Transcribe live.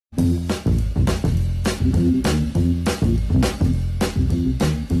I've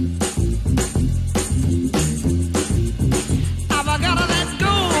got that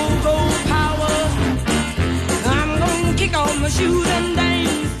go power. I'm gonna kick off my shoes and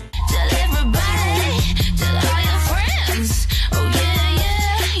dance. Tell everybody, tell all your friends. Oh yeah,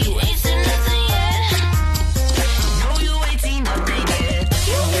 yeah, you ain't seen nothing yet. No, you ain't seen nothing yet.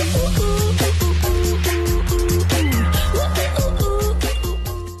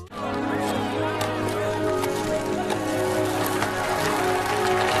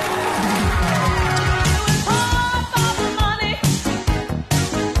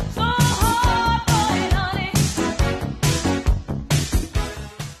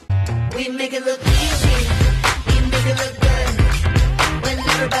 We make it look easy, we make it look good. When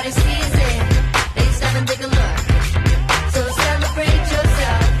everybody sees it, they stop and take a look. So celebrate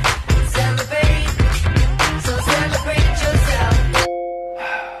yourself, celebrate. So celebrate yourself.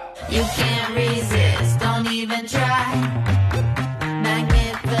 You can't resist, don't even try.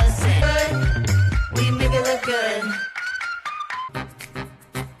 Magnificent, good. We make it look good.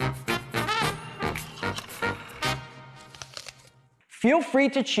 Feel free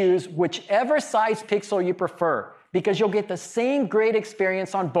to choose whichever size Pixel you prefer, because you'll get the same great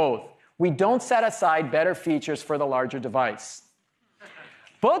experience on both. We don't set aside better features for the larger device.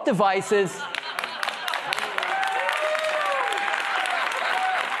 Both devices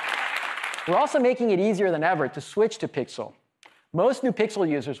We're also making it easier than ever to switch to Pixel. Most new Pixel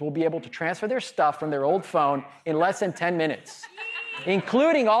users will be able to transfer their stuff from their old phone in less than 10 minutes,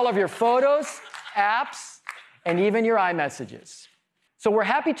 including all of your photos, apps, and even your iMessages. So we're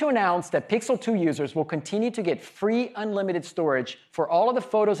happy to announce that Pixel 2 users will continue to get free unlimited storage for all of the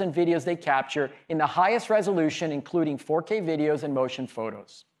photos and videos they capture in the highest resolution, including 4K videos and motion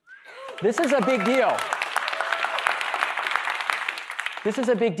photos. This is a big deal. This is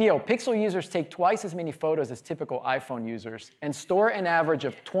a big deal. Pixel users take twice as many photos as typical iPhone users and store an average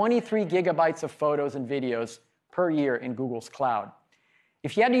of 23 gigabytes of photos and videos per year in Google's cloud.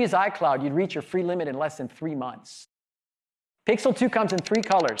 If you had to use iCloud, you'd reach your free limit in less than 3 months. Pixel 2 comes in 3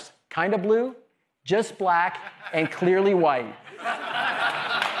 colors, kinda blue, just black, and clearly white.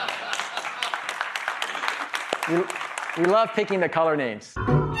 We love picking the color names.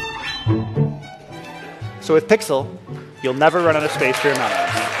 So with Pixel, you'll never run out of space for your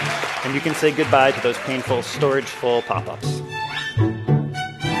memories, and you can say goodbye to those painful storage-full pop-ups.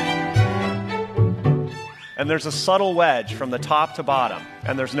 And there's a subtle wedge from the top to bottom,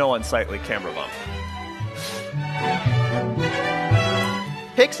 and there's no unsightly camera bump.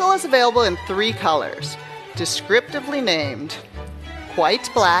 Pixel is available in 3 colors, descriptively named quite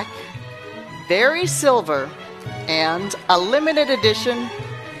black, very silver, and a limited edition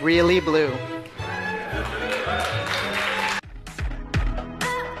really blue.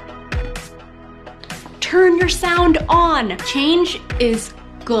 Turn your sound on. Change is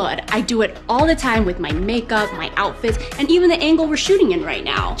good. I do it all the time with my makeup, my outfits, and even the angle we're shooting in right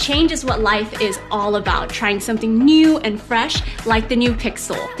now. Change is what life is all about, trying something new and fresh like the new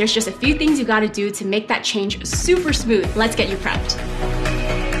Pixel. There's just a few things you gotta do to make that change super smooth. Let's get you prepped.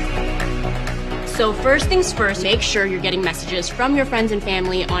 So first things first, make sure you're getting messages from your friends and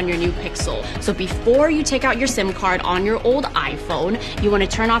family on your new Pixel. So before you take out your SIM card on your old iPhone, you want to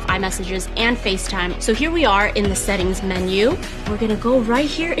turn off iMessages and FaceTime. So here we are in the settings menu. We're gonna go right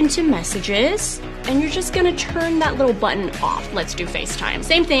here into messages, and you're just gonna turn that little button off. Let's do FaceTime.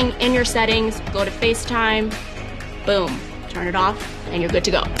 Same thing in your settings, go to FaceTime, boom, turn it off, and you're good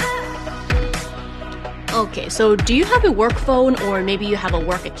to go. Okay, so do you have a work phone, or maybe you have a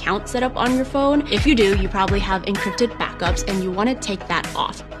work account set up on your phone? If you do, you probably have encrypted backups and you want to take that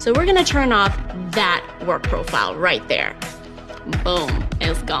off. So we're gonna turn off that work profile right there. Boom,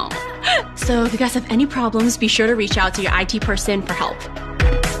 it's gone. So if you guys have any problems, be sure to reach out to your IT person for help.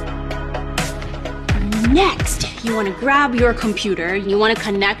 Next, you want to grab your computer, you want to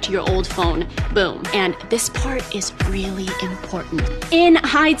connect your old phone, boom. And this part is really important. In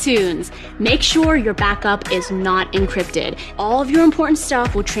iTunes, make sure your backup is not encrypted. All of your important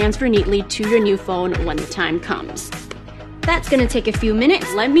stuff will transfer neatly to your new phone when the time comes. That's gonna take a few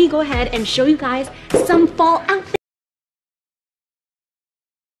minutes. Let me go ahead and show you guys some fall outfits.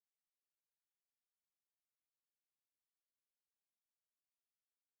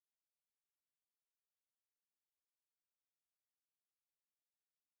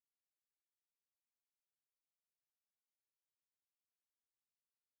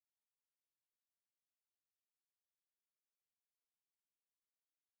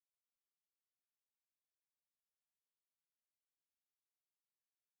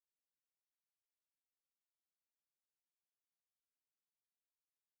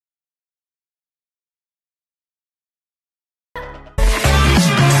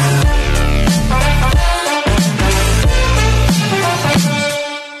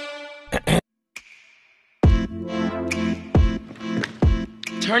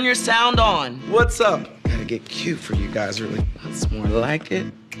 turn your sound on. What's up? Gotta get cute for you guys, really. That's more like it.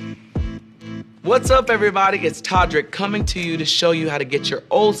 What's up, everybody? It's Todrick coming to you to show you how to get your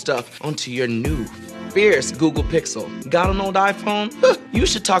old stuff onto your new fierce Google Pixel. Got an old iPhone? You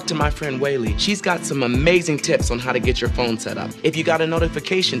should talk to my friend Whaley. She's got some amazing tips on how to get your phone set up. If you got a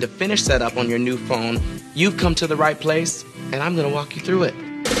notification to finish setup on your new phone, you've come to the right place, and I'm gonna walk you through it.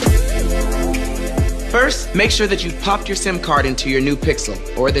 First, make sure that you've popped your SIM card into your new Pixel,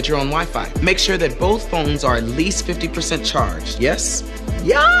 or that you're on Wi-Fi. Make sure that both phones are at least 50% charged. Yes?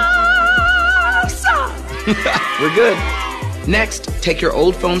 Yes! We're good. Next, take your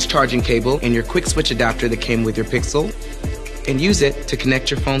old phone's charging cable and your quick switch adapter that came with your Pixel and use it to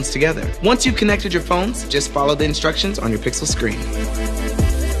connect your phones together. Once you've connected your phones, just follow the instructions on your Pixel screen.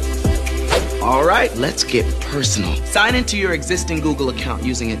 All right, let's get personal. Sign into your existing Google account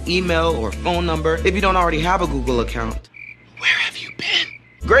using an email or phone number. If you don't already have a Google account, where have you been?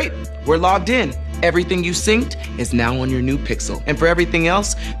 Great, we're logged in. Everything you synced is now on your new Pixel. And for everything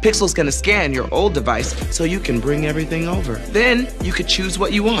else, Pixel's gonna scan your old device so you can bring everything over. Then you could choose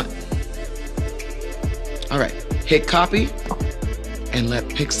what you want. All right, hit copy and let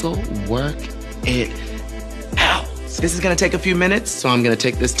Pixel work it out. This is gonna take a few minutes, so I'm gonna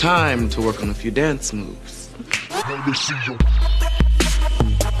take this time to work on a few dance moves.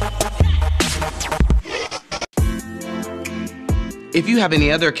 If you have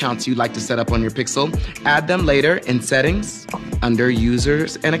any other accounts you'd like to set up on your Pixel, add them later in Settings, under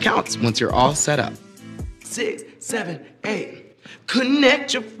Users and Accounts once you're all set up. 6, 7, 8.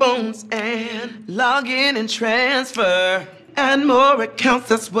 Connect your phones and log in and transfer. Add more accounts,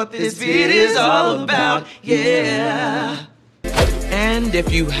 that's what this vid is all about, yeah. And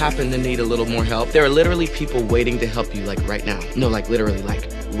if you happen to need a little more help, there are literally people waiting to help you like right now. No, like literally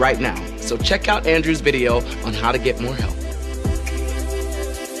like right now. So check out Andrew's video on how to get more help.